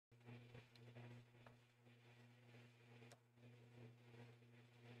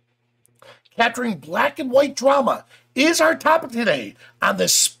Capturing black and white drama is our topic today on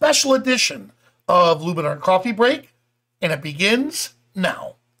this special edition of Luminar Coffee Break, and it begins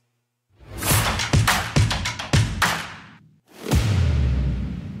now.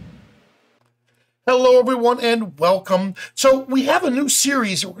 Hello, everyone, and welcome. So we have a new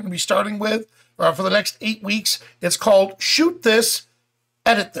series that we're going to be starting with for the next 8 weeks. It's called Shoot This,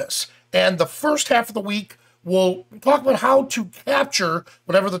 Edit This. And the first half of the week, we'll talk about how to capture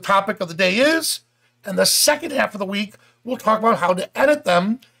whatever the topic of the day is. And the second half of the week, we'll talk about how to edit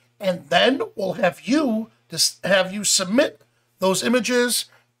them. And then we'll have you submit those images,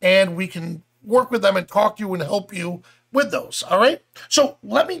 and we can work with them and talk to you and help you with those. All right. So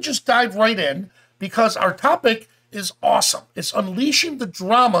let me just dive right in, because our topic is awesome. It's unleashing the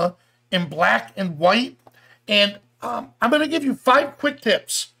drama in black and white. And I'm going to give you 5 quick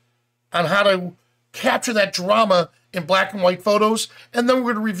tips on how to capture that drama in black and white photos. And then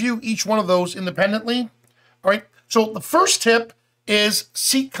we're going to review each one of those independently. All right. So the first tip is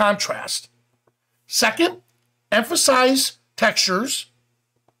seek contrast. Second, emphasize textures.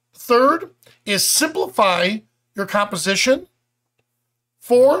 Third is simplify your composition.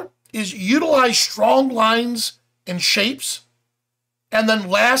 4 is utilize strong lines and shapes. And then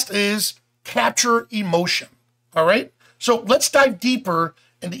last is capture emotion. All right. So let's dive deeper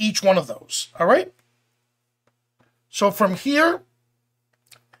into each one of those. All right. So from here,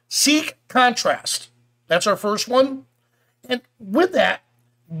 seek contrast. That's our first one. And with that,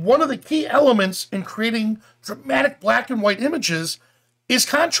 one of the key elements in creating dramatic black and white images is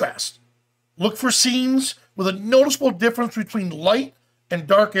contrast. Look for scenes with a noticeable difference between light and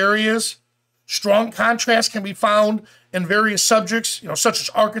dark areas. Strong contrast can be found in various subjects, such as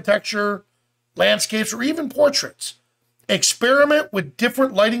architecture, landscapes, or even portraits. Experiment with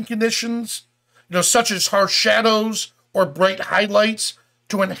different lighting conditions, such as harsh shadows or bright highlights,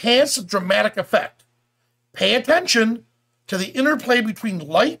 to enhance the dramatic effect. Pay attention to the interplay between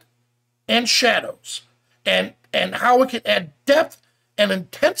light and shadows, and how it can add depth and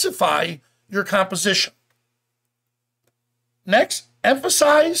intensify your composition. Next,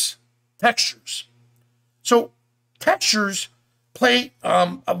 emphasize textures. So textures play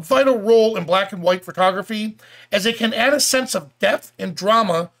a vital role in black and white photography, as it can add a sense of depth and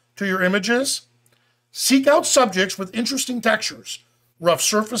drama to your images. Seek out subjects with interesting textures, rough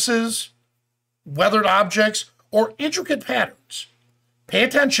surfaces, weathered objects, or intricate patterns. Pay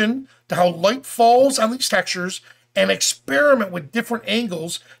attention to how light falls on these textures and experiment with different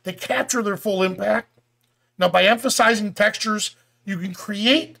angles to capture their full impact. Now, by emphasizing textures, you can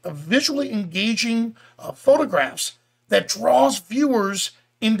create a visually engaging photographs that draws viewers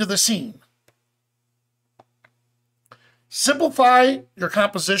into the scene. Simplify your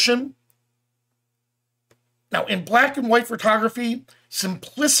composition. Now, in black and white photography,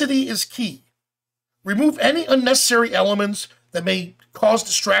 simplicity is key. Remove any unnecessary elements that may cause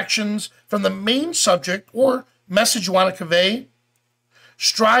distractions from the main subject or message you want to convey.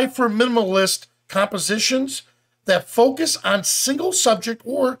 Strive for minimalist compositions that focus on single subject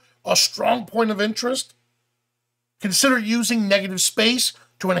or a strong point of interest. Consider using negative space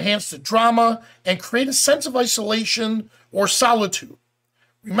to enhance the drama and create a sense of isolation or solitude.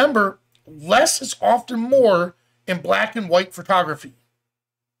 Remember, less is often more in black and white photography.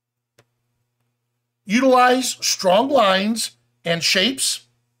 Utilize strong lines and shapes.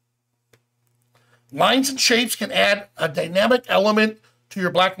 Lines and shapes can add a dynamic element to your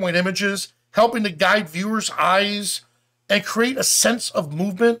black and white images, helping to guide viewers' eyes and create a sense of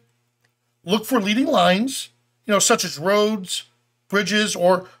movement. Look for leading lines, such as roads, bridges,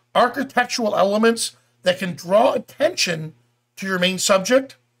 or architectural elements that can draw attention to your main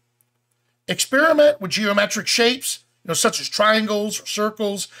subject. Experiment with geometric shapes, such as triangles or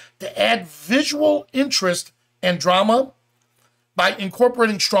circles, to add visual interest and drama. By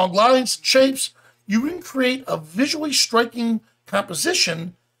incorporating strong lines and shapes, you can create a visually striking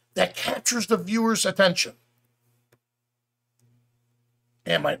composition that captures the viewer's attention.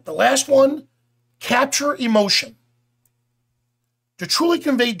 And the last one, capture emotion. To truly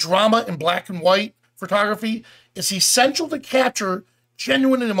convey drama in black and white photography, it's essential to capture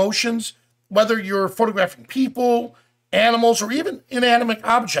genuine emotions, whether you're photographing people, animals, or even inanimate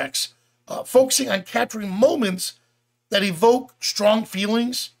objects, focusing on capturing moments that evoke strong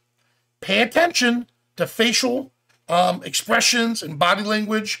feelings. Pay attention to facial expressions and body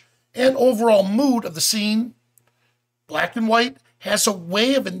language and overall mood of the scene. Black and white has a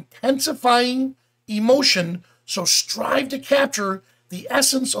way of intensifying emotion, so strive to capture the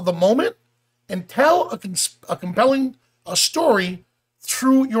essence of the moment and tell a compelling story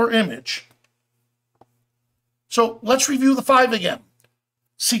through your image. So let's review the 5 again.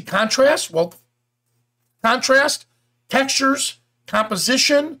 see contrast? Well, contrast, textures,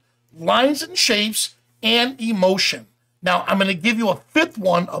 composition, lines and shapes, and emotion. Now, I'm going to give you a fifth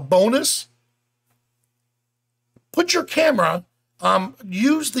one, a bonus. Put your camera,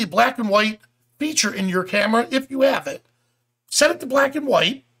 use the black and white feature in your camera if you have it. Set it to black and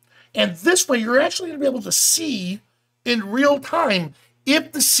white, and this way you're actually going to be able to see in real time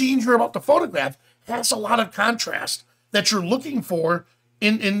if the scene you're about to photograph has a lot of contrast that you're looking for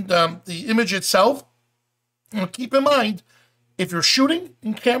in the image itself. And keep in mind, if you're shooting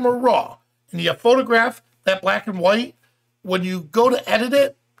in camera raw and you photograph that black and white, when you go to edit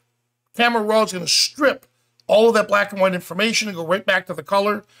it, camera raw is going to strip all of that black and white information and go right back to the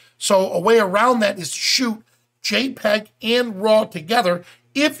color. So a way around that is to shoot JPEG and RAW together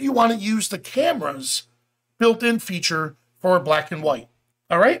if you want to use the camera's built-in feature for black and white.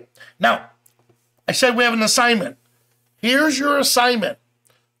 All right? Now, I said we have an assignment. Here's your assignment.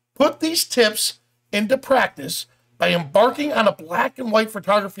 Put these tips into practice by embarking on a black and white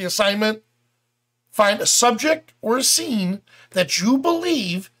photography assignment. Find a subject or a scene that you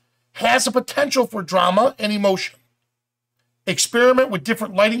believe has a potential for drama and emotion. Experiment with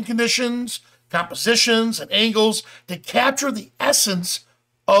different lighting conditions, compositions, and angles to capture the essence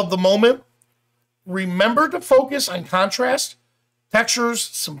of the moment. Remember to focus on contrast, textures,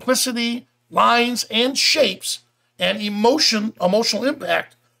 simplicity, lines, and shapes, and emotional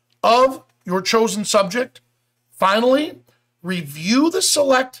impact of your chosen subject. Finally, review the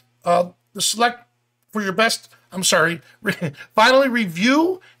select for your best, finally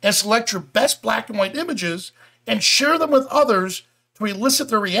review and select your best black and white images and share them with others to elicit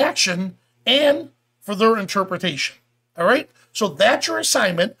their reaction and for their interpretation. All right? So that's your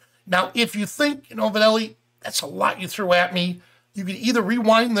assignment. Now, if you think, Vanelli, that's a lot you threw at me, you can either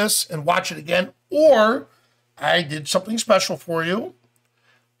rewind this and watch it again, or I did something special for you.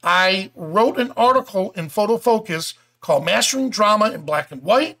 I wrote an article in Photo Focus called Mastering Drama in Black and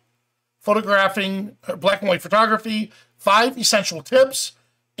White, Photographing Black and White Photography, 5 Essential Tips.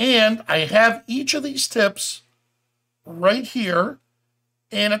 And I have each of these tips right here.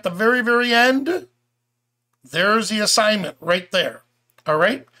 And at the very, very end, there's the assignment right there. All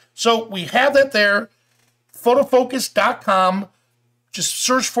right. So we have that there, photofocus.com. Just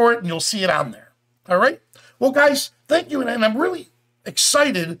search for it and you'll see it on there. All right. Well, guys, thank you. And I'm really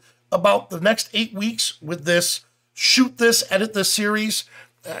excited about the next 8 weeks with this Shoot This, Edit This series.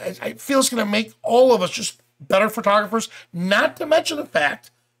 I feel it's going to make all of us just better photographers, not to mention the fact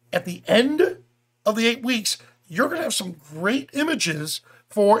at the end of the 8 weeks, you're going to have some great images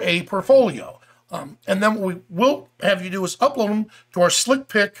for a portfolio. And then what we will have you do is upload them to our Slick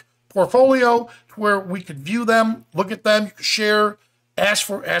Pick portfolio to where we could view them, look at them, you can share, ask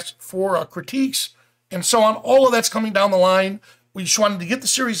for critiques, and so on. All of that's coming down the line. We just wanted to get the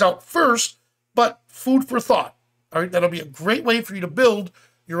series out first, but food for thought. All right, that'll be a great way for you to build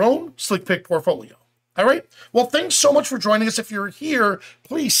your own Slick Pick portfolio. All right, well, thanks so much for joining us. If you're here,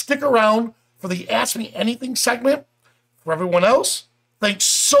 please stick around for the Ask Me Anything segment. For everyone else, thanks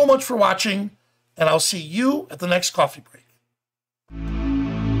so much for watching, and I'll see you at the next coffee break.